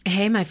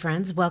Hey, my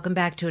friends, welcome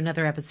back to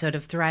another episode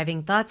of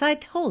Thriving Thoughts. I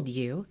told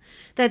you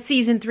that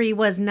season 3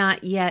 was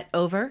not yet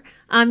over.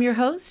 I'm your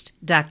host,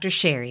 Dr.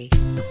 Sherry.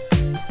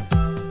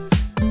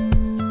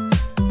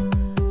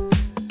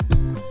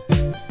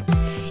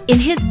 In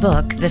his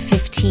book, The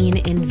 15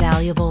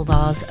 Invaluable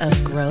Laws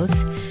of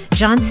Growth,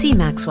 John C.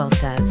 Maxwell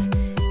says,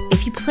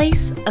 if you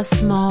place a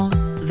small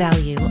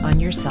value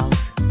on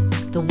yourself,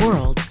 the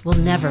world will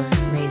never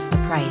raise the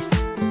price.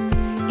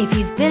 If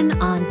you've been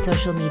on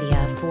social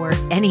media for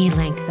any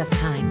length of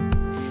time,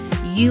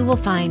 you will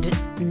find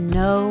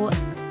no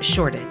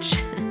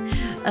shortage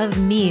of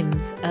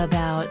memes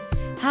about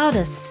how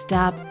to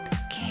stop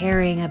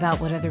caring about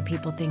what other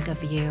people think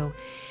of you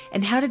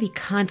and how to be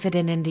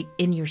confident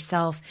in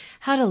yourself,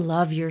 how to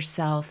love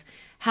yourself,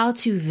 how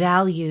to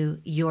value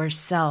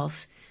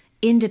yourself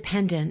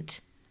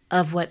independent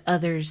of what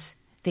others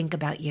think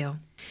about you.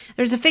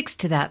 There's a fix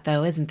to that,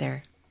 though, isn't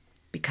there?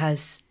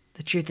 Because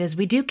the truth is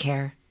we do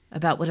care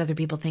about what other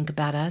people think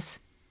about us.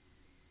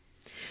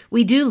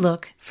 We do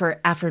look for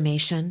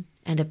affirmation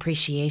and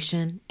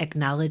appreciation,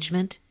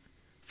 acknowledgement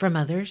from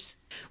others.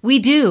 We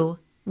do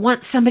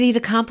want somebody to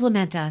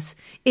compliment us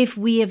if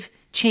we have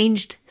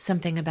changed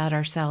something about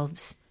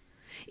ourselves,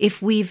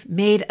 if we've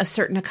made a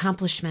certain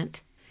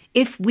accomplishment,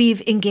 if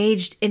we've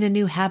engaged in a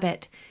new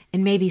habit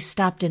and maybe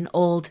stopped an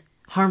old,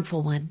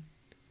 harmful one.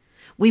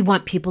 We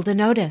want people to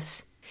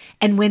notice.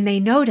 And when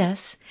they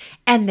notice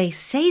and they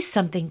say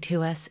something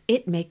to us,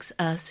 it makes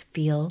us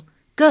feel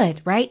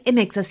good, right? It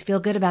makes us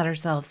feel good about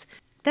ourselves.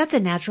 That's a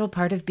natural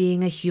part of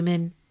being a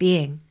human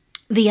being.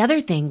 The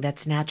other thing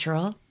that's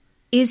natural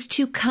is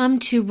to come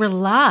to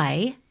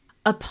rely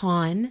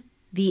upon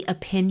the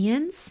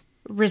opinions,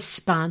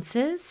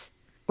 responses,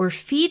 or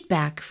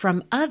feedback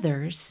from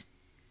others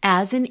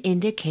as an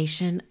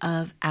indication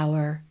of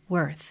our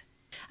worth.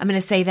 I'm going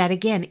to say that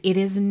again. It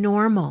is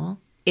normal.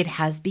 It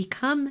has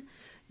become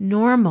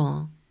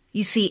normal.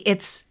 You see,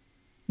 it's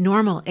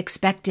normal,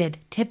 expected,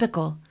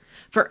 typical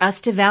for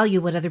us to value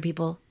what other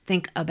people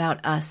think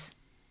about us.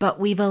 But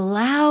we've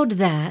allowed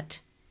that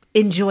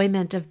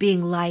enjoyment of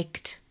being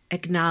liked,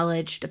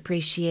 acknowledged,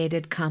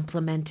 appreciated,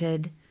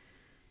 complimented,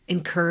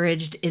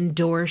 encouraged,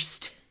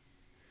 endorsed.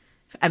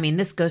 I mean,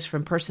 this goes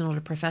from personal to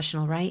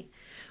professional, right?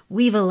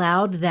 We've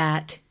allowed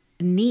that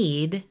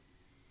need,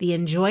 the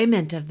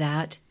enjoyment of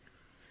that,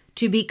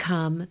 to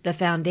become the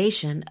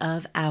foundation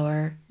of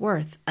our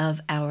worth,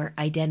 of our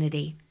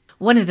identity.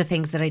 One of the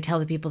things that I tell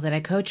the people that I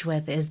coach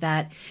with is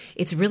that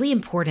it's really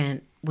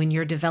important when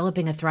you're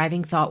developing a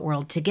thriving thought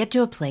world to get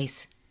to a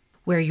place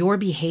where your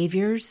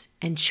behaviors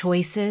and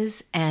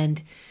choices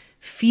and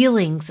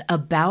feelings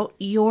about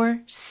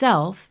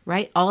yourself,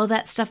 right? All of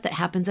that stuff that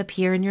happens up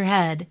here in your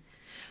head,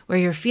 where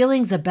your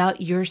feelings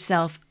about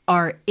yourself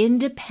are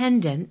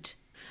independent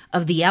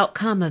of the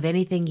outcome of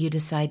anything you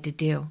decide to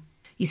do.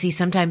 You see,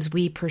 sometimes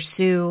we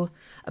pursue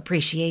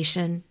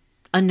appreciation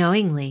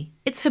unknowingly.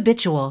 It's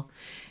habitual.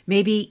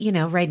 Maybe,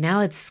 right now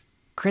it's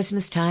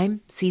Christmas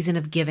time, season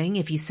of giving,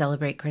 if you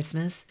celebrate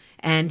Christmas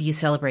and you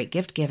celebrate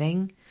gift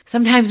giving.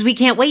 Sometimes we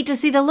can't wait to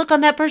see the look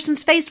on that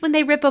person's face when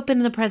they rip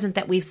open the present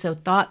that we've so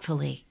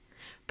thoughtfully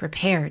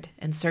prepared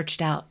and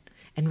searched out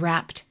and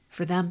wrapped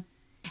for them.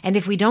 And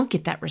if we don't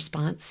get that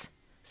response,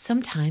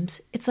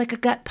 sometimes it's like a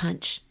gut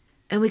punch.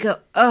 And we go,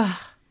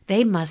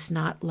 they must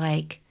not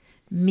like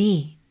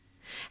me.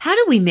 How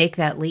do we make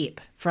that leap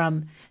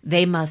from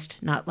they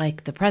must not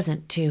like the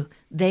present to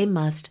they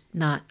must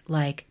not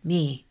like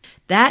me?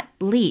 That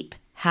leap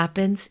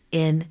happens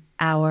in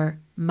our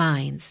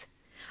minds.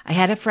 I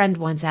had a friend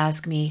once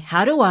ask me,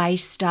 how do I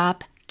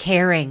stop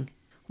caring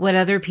what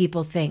other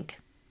people think?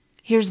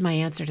 Here's my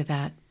answer to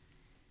that.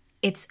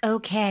 It's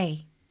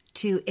okay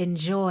to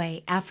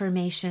enjoy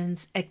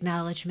affirmations,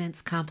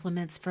 acknowledgments,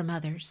 compliments from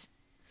others.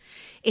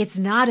 It's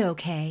not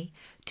okay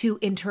to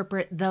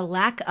interpret the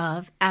lack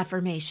of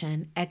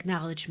affirmation,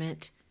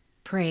 acknowledgement,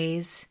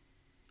 praise,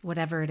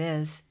 whatever it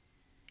is.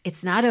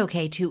 It's not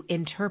okay to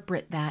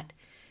interpret that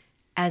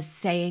as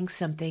saying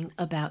something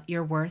about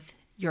your worth,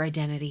 your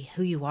identity,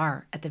 who you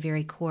are at the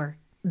very core.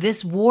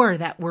 This war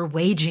that we're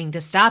waging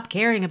to stop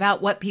caring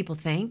about what people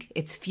think,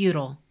 it's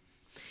futile.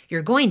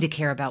 You're going to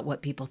care about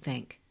what people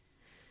think.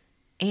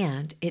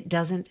 And it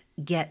doesn't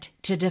get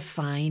to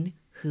define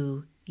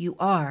who you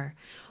are.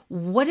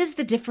 What is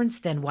the difference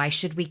then? Why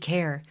should we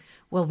care?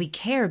 Well, we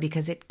care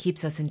because it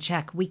keeps us in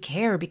check. We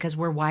care because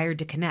we're wired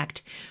to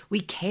connect.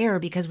 We care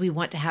because we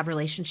want to have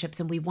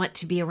relationships and we want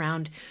to be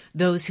around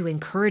those who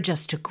encourage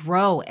us to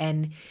grow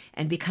and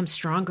become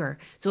stronger.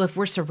 So if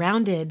we're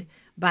surrounded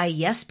by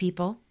yes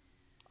people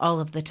all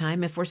of the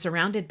time, if we're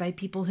surrounded by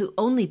people who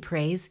only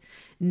praise,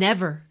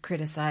 never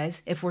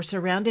criticize, if we're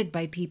surrounded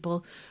by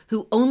people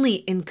who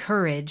only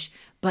encourage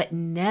but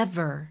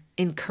never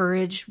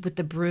encourage with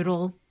the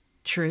brutal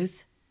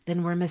truth,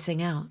 then we're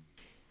missing out.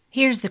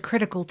 Here's the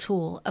critical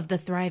tool of the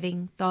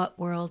thriving thought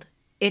world.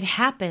 It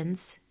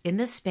happens in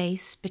the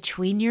space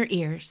between your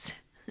ears.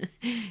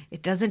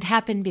 It doesn't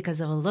happen because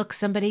of a look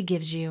somebody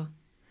gives you,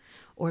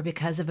 or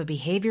because of a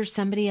behavior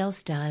somebody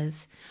else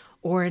does,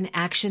 or an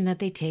action that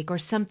they take, or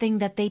something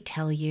that they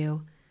tell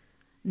you.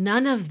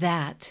 None of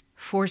that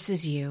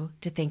forces you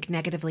to think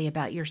negatively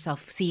about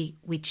yourself. See,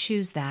 we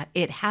choose that.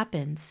 It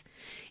happens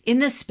in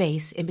the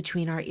space in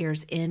between our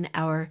ears, in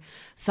our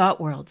thought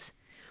worlds.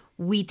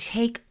 We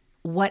take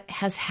what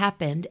has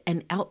happened,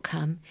 an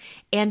outcome,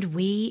 and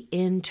we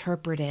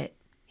interpret it.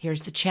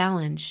 Here's the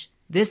challenge.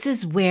 This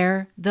is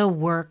where the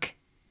work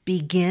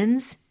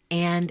begins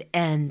and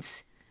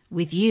ends,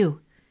 with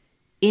you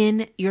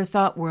in your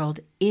thought world,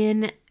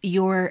 in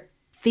your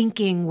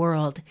thinking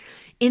world,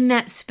 in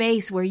that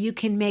space where you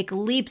can make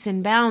leaps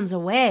and bounds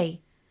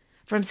away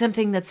from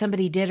something that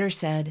somebody did or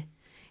said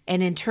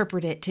and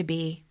interpret it to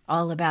be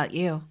all about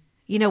you.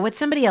 You know, what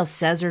somebody else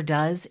says or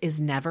does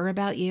is never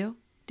about you.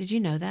 Did you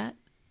know that?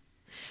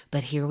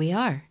 But here we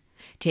are,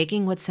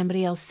 taking what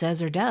somebody else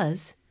says or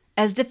does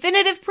as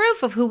definitive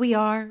proof of who we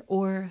are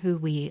or who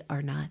we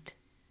are not.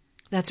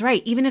 That's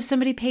right. Even if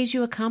somebody pays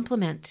you a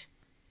compliment,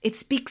 it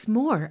speaks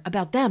more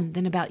about them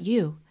than about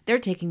you. They're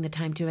taking the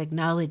time to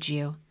acknowledge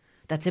you.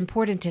 That's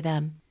important to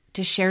them,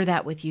 to share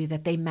that with you,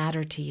 that they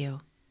matter to you.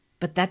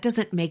 But that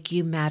doesn't make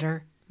you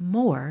matter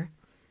more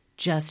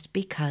just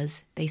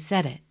because they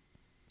said it.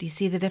 Do you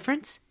see the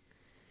difference?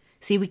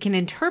 See, we can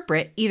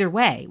interpret either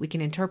way. We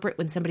can interpret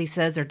when somebody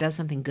says or does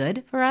something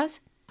good for us.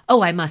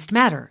 Oh, I must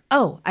matter.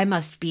 Oh, I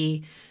must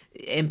be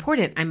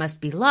important. I must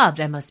be loved.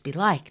 I must be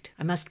liked.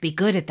 I must be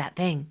good at that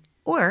thing.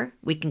 Or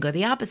we can go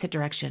the opposite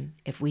direction.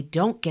 If we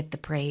don't get the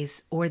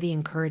praise or the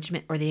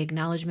encouragement or the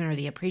acknowledgement or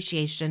the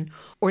appreciation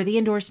or the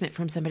endorsement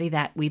from somebody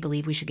that we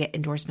believe we should get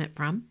endorsement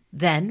from,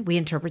 then we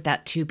interpret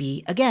that to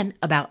be, again,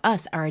 about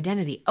us, our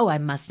identity. Oh, I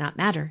must not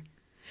matter.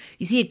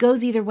 You see, it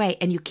goes either way,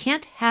 and you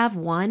can't have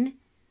one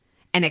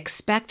and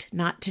expect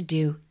not to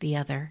do the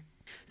other.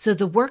 So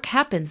the work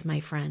happens, my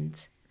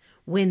friends,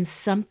 when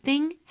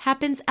something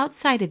happens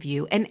outside of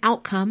you, an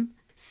outcome.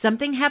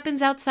 Something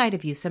happens outside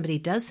of you. Somebody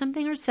does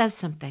something or says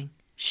something.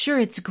 Sure,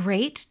 it's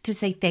great to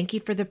say thank you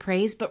for the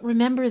praise, but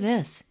remember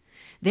this.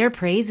 Their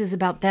praise is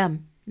about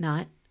them,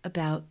 not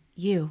about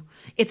you.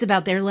 It's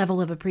about their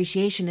level of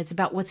appreciation. It's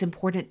about what's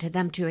important to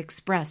them to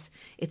express.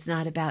 It's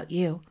not about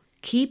you.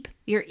 Keep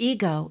your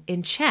ego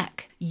in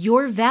check.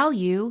 Your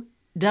value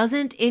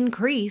doesn't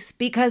increase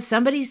because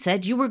somebody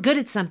said you were good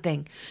at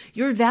something.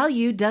 Your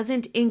value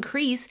doesn't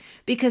increase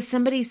because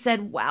somebody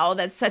said, wow,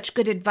 that's such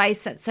good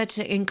advice. That's such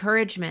an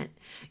encouragement.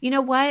 You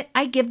know what?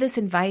 I give this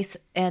advice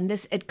and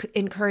this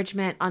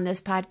encouragement on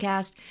this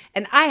podcast,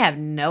 and I have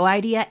no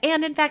idea.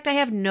 And in fact, I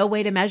have no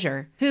way to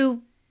measure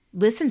who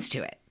listens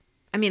to it.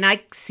 I mean,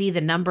 I see the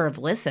number of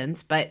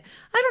listens, but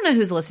I don't know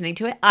who's listening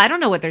to it. I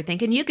don't know what they're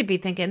thinking. You could be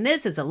thinking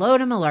this is a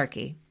load of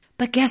malarkey.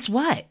 But guess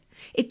what?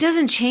 It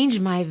doesn't change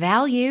my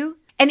value.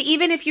 And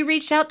even if you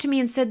reached out to me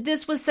and said,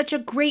 this was such a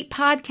great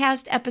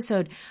podcast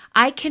episode,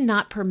 I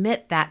cannot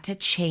permit that to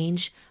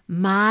change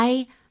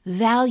my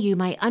value,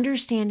 my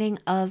understanding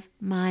of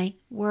my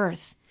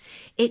worth.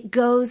 It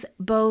goes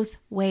both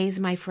ways,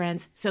 my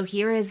friends. So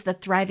here is the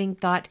Thriving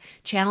Thought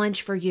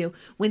challenge for you.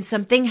 When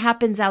something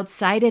happens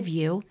outside of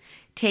you,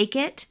 take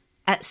it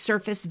at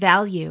surface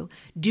value.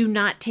 Do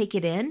not take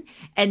it in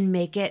and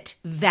make it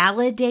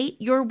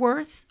validate your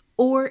worth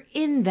or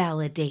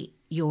invalidate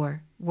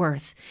your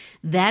worth.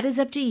 That is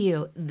up to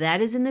you.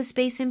 That is in the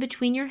space in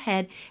between your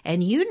head.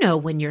 And you know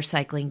when you're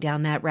cycling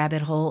down that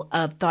rabbit hole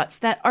of thoughts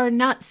that are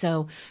not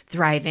so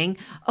thriving.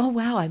 Oh,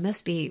 wow, I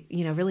must be,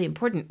 really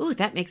important. Ooh,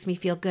 that makes me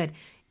feel good.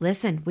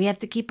 Listen, we have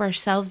to keep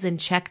ourselves in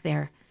check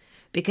there,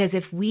 because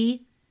if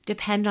we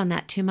depend on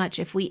that too much,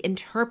 if we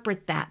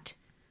interpret that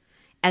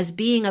as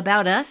being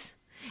about us,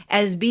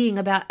 as being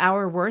about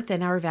our worth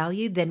and our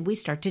value, then we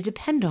start to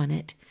depend on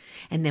it.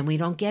 And then we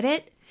don't get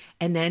it.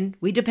 And then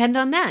we depend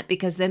on that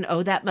because then,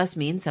 oh, that must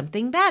mean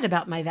something bad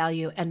about my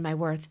value and my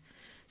worth.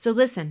 So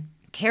listen,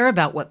 care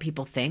about what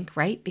people think,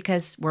 right?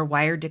 Because we're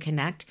wired to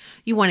connect.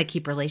 You want to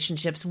keep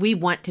relationships. We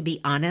want to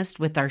be honest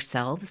with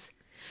ourselves,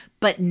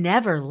 but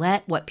never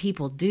let what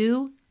people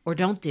do or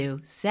don't do,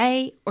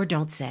 say or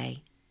don't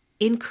say,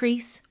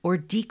 increase or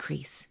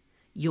decrease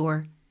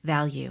your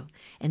value.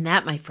 And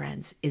that, my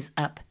friends, is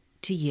up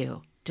to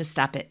you to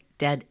stop it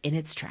dead in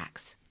its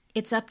tracks.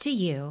 It's up to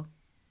you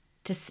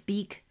to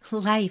speak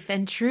life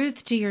and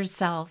truth to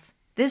yourself.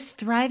 This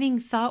thriving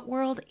thought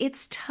world,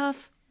 it's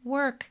tough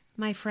work,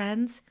 my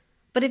friends.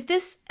 But if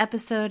this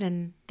episode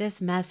and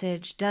this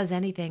message does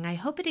anything, I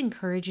hope it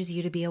encourages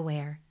you to be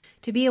aware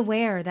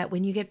that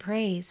when you get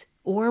praise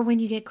or when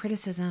you get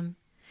criticism,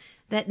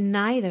 that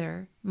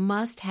neither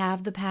must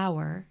have the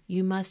power,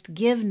 you must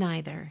give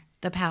neither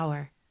the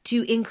power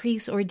to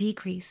increase or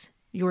decrease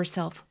your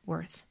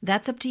self-worth.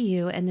 That's up to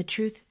you and the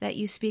truth that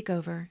you speak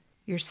over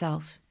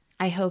yourself.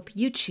 I hope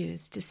you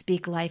choose to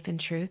speak life and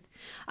truth.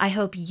 I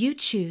hope you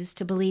choose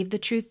to believe the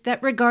truth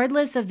that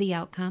regardless of the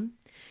outcome,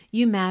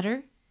 you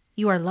matter,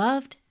 you are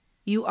loved,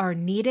 you are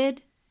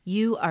needed,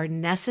 you are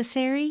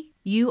necessary,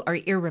 you are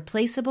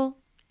irreplaceable,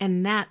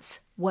 and that's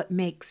what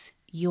makes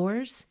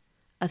yours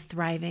a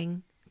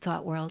thriving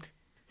thought world.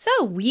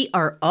 So we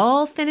are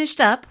all finished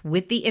up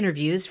with the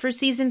interviews for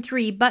season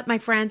 3, but my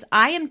friends,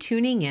 I am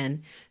tuning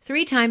in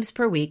 3 times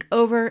per week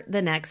over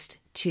the next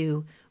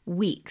 2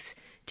 weeks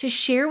to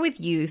share with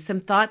you some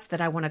thoughts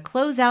that I want to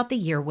close out the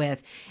year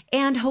with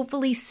and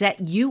hopefully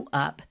set you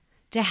up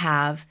to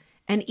have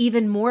an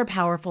even more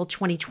powerful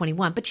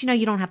 2021. But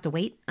you don't have to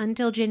wait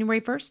until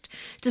January 1st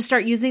to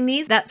start using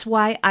these. That's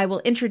why I will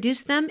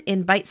introduce them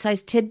in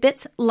bite-sized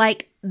tidbits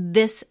like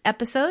this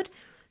episode.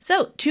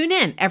 So tune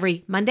in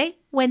every Monday,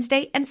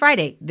 Wednesday, and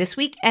Friday this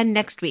week and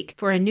next week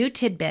for a new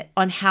tidbit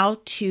on how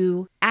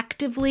to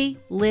actively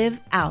live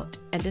out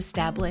and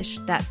establish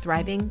that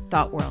thriving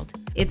thought world.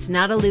 It's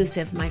not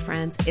elusive, my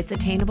friends. It's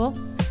attainable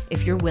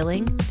if you're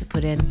willing to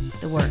put in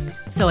the work.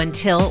 So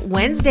until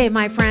Wednesday,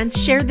 my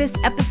friends, share this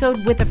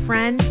episode with a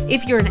friend.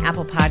 If you're an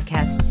Apple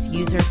Podcasts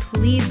user,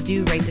 please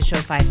do rate the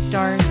show 5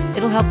 stars.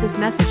 It'll help this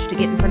message to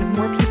get in front of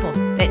more people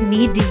that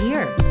need to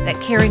hear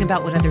that caring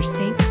about what others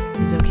think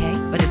is okay,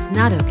 but it's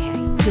not okay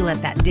to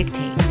let that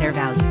dictate their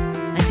value.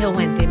 Until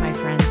Wednesday, my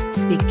friends,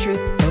 speak truth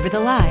over the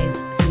lies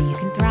so you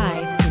can